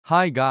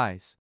Hi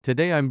guys,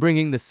 today I'm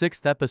bringing the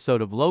 6th episode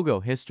of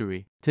Logo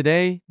History.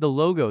 Today, the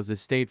logos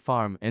is State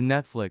Farm and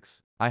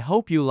Netflix. I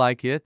hope you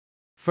like it.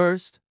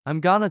 First,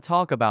 I'm gonna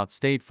talk about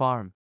State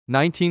Farm.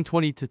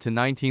 1922 to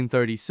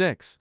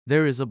 1936,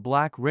 there is a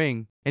black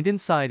ring, and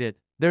inside it,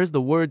 there's the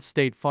word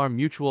State Farm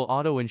Mutual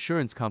Auto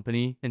Insurance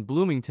Company in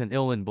Bloomington,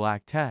 Ill in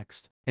black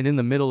text, and in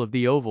the middle of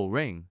the oval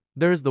ring,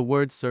 there's the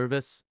word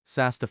service,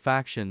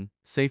 satisfaction,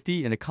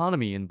 safety and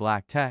economy in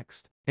black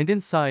text, and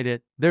inside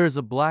it, there is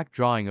a black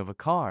drawing of a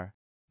car.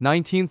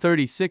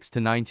 1936 to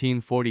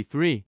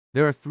 1943,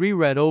 there are 3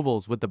 red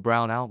ovals with the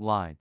brown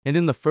outline, and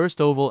in the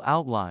first oval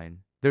outline,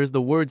 there's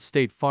the word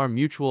State Farm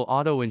Mutual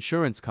Auto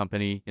Insurance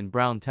Company in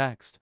brown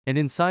text, and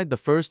inside the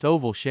first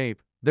oval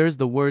shape, there's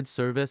the word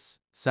service,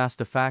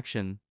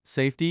 satisfaction,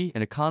 safety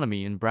and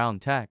economy in brown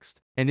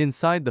text, and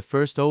inside the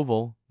first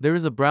oval, there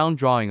is a brown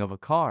drawing of a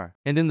car,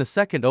 and in the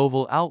second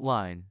oval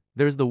outline,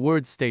 there's the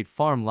word State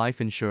Farm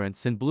Life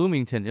Insurance in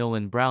Bloomington, Ill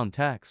in brown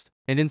text,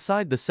 and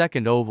inside the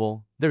second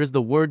oval, there is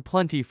the word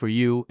Plenty for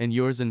You and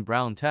Yours in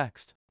brown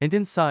text, and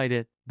inside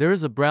it, there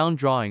is a brown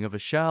drawing of a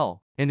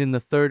shell, and in the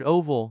third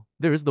oval,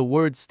 there is the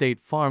word State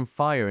Farm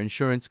Fire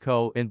Insurance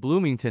Co. in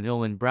Bloomington,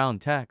 Ill in brown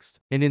text,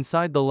 and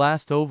inside the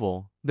last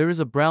oval, there is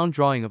a brown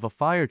drawing of a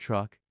fire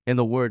truck, and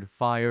the word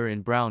Fire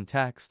in brown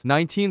text.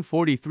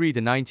 1943 to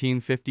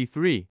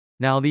 1953.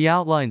 Now the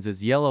outlines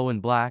is yellow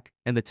and black,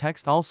 and the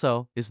text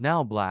also is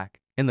now black,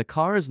 and the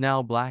car is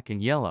now black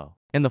and yellow,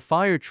 and the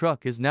fire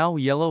truck is now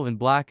yellow and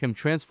black and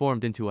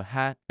transformed into a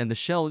hat, and the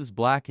shell is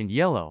black and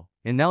yellow,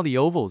 and now the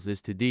ovals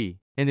is to D,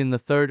 and in the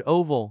third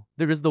oval,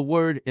 there is the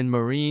word in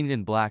marine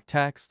in black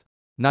text.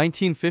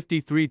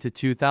 1953 to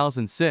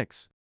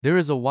 2006, there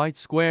is a white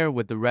square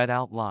with the red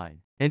outline,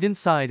 and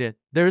inside it,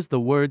 there is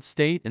the word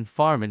State and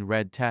Farm in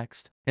red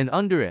text, and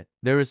under it,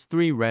 there is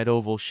 3 red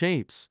oval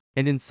shapes,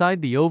 and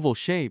inside the oval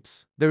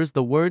shapes, there is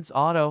the words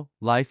Auto,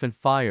 Life and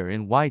Fire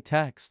in white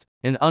text,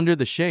 and under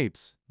the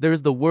shapes, there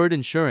is the word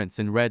Insurance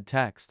in red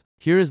text.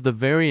 Here is the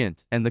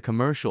variant and the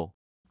commercial.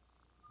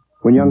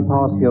 When young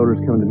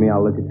policyholders come to me, I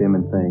look at them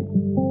and think,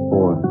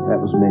 boy,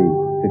 that was me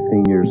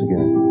 15 years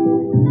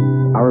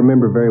ago. I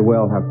remember very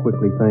well how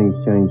quickly things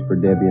changed for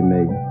Debbie and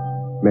me.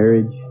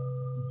 Marriage,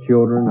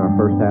 children, our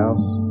first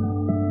house.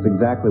 It's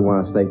exactly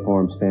why State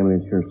Farm's family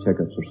insurance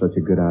checkups are such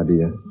a good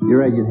idea.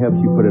 Your agent helps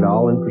you put it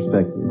all in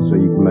perspective so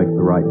you can make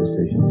the right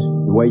decisions.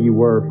 The way you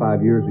were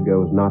 5 years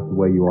ago is not the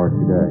way you are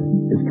today.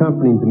 It's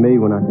comforting to me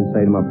when I can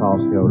say to my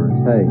policyholders,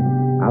 hey,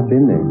 I've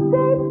been there.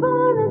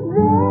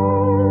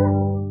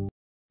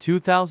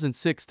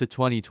 2006 to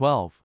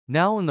 2012.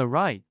 Now on the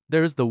right,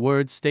 there is the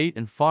word State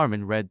and Farm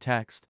in red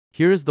text.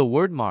 Here is the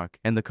word mark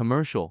and the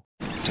commercial.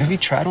 Have you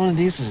tried one of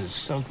these? It's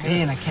so good.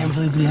 Man, I can't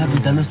believe we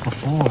haven't done this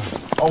before.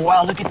 Oh,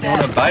 wow, look at that.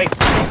 Want a bite?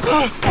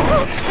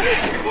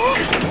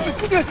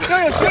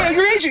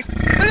 Your agent!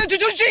 Do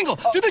the jingle!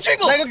 Do the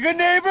jingle! Like a good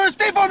neighbor,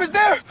 State Farm is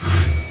there.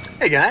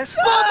 Hey, guys.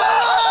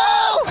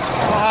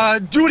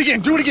 Do it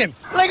again, do it again.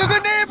 Like a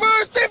good neighbor,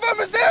 State Farm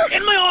is there.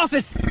 In my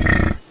office!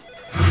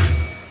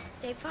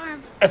 State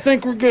Farm. I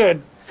think we're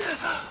good.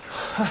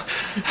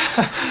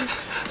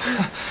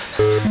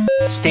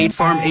 State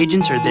Farm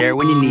agents are there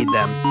when you need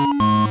them.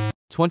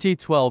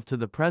 2012 to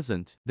the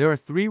present, there are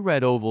 3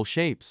 red oval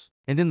shapes,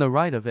 and in the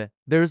right of it,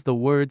 there is the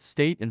word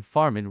State and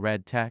Farm in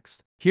red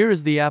text. Here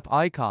is the app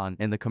icon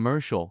and the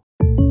commercial.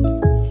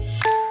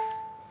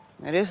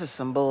 Now this is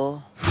some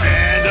bull.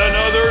 And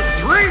another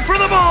 3 for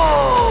the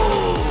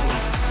ball!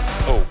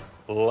 Oh,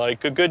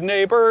 like a good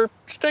neighbor,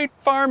 State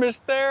Farm is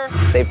there.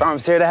 State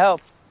Farm's here to help.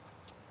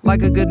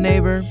 Like a good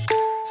neighbor,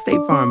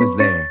 State Farm is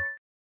there.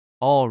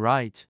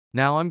 Alright,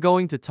 now I'm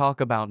going to talk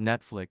about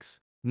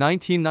Netflix.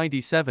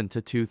 1997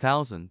 to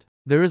 2000.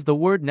 There is the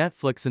word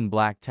Netflix in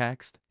black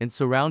text, and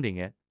surrounding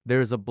it, there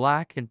is a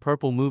black and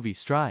purple movie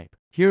stripe.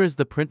 Here is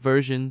the print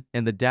version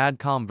and the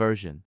Dadcom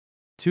version.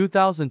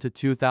 2000 to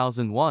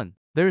 2001.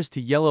 There is 2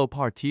 yellow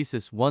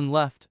partices, 1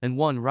 left and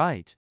 1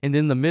 right, and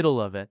in the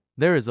middle of it,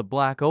 there is a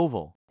black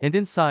oval, and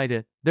inside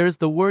it, there is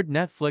the word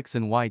Netflix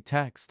in white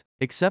text,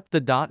 except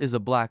the dot is a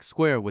black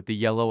square with the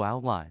yellow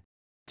outline.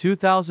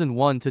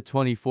 2001 to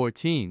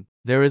 2014.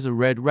 There is a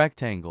red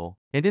rectangle,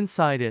 and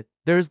inside it,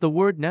 there is the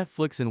word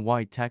Netflix in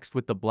white text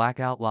with the black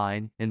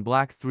outline and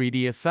black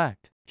 3D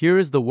effect. Here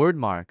is the word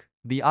mark,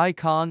 the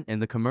icon,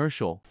 and the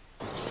commercial.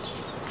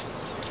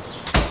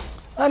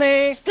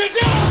 Honey! Get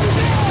down!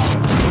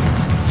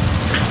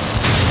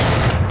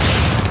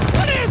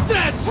 What is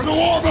this? We're the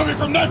war movie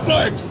from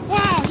Netflix!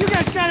 Wow, you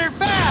guys got here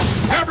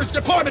fast! Average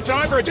deployment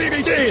time for a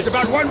DVD is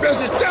about 1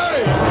 business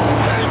day!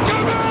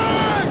 Incoming!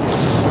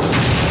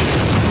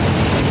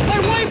 My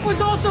wife was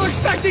also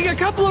expecting a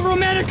couple of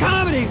romantic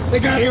comedies. They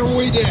got here when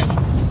we did.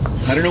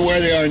 I don't know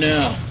where they are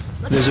now.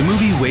 There's a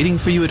movie waiting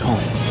for you at home.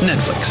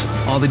 Netflix.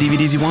 All the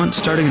DVDs you want,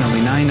 starting at only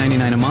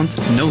 $9.99 a month,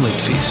 no late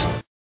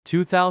fees.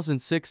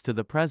 2006 to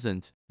the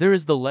present, there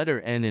is the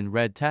letter N in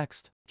red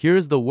text. Here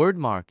is the word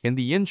mark in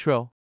the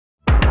intro.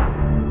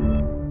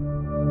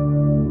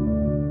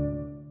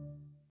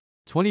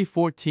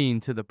 2014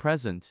 to the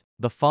present,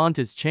 the font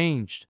is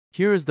changed.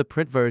 Here is the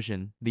print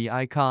version, the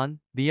icon,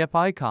 the app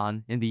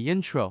icon, and the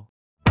intro.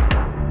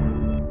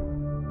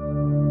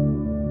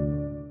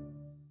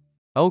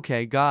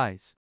 Okay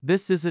guys,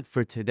 this is it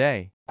for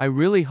today. I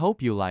really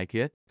hope you like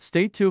it.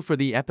 Stay tuned for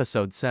the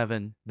episode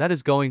 7, that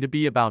is going to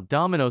be about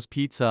Domino's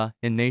Pizza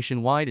and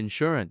Nationwide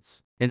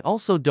Insurance. And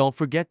also don't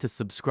forget to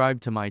subscribe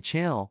to my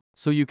channel,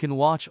 so you can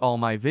watch all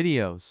my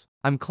videos.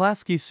 I'm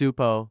Klasky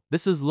Supo,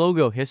 this is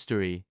Logo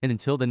History, and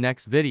until the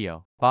next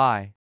video,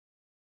 bye.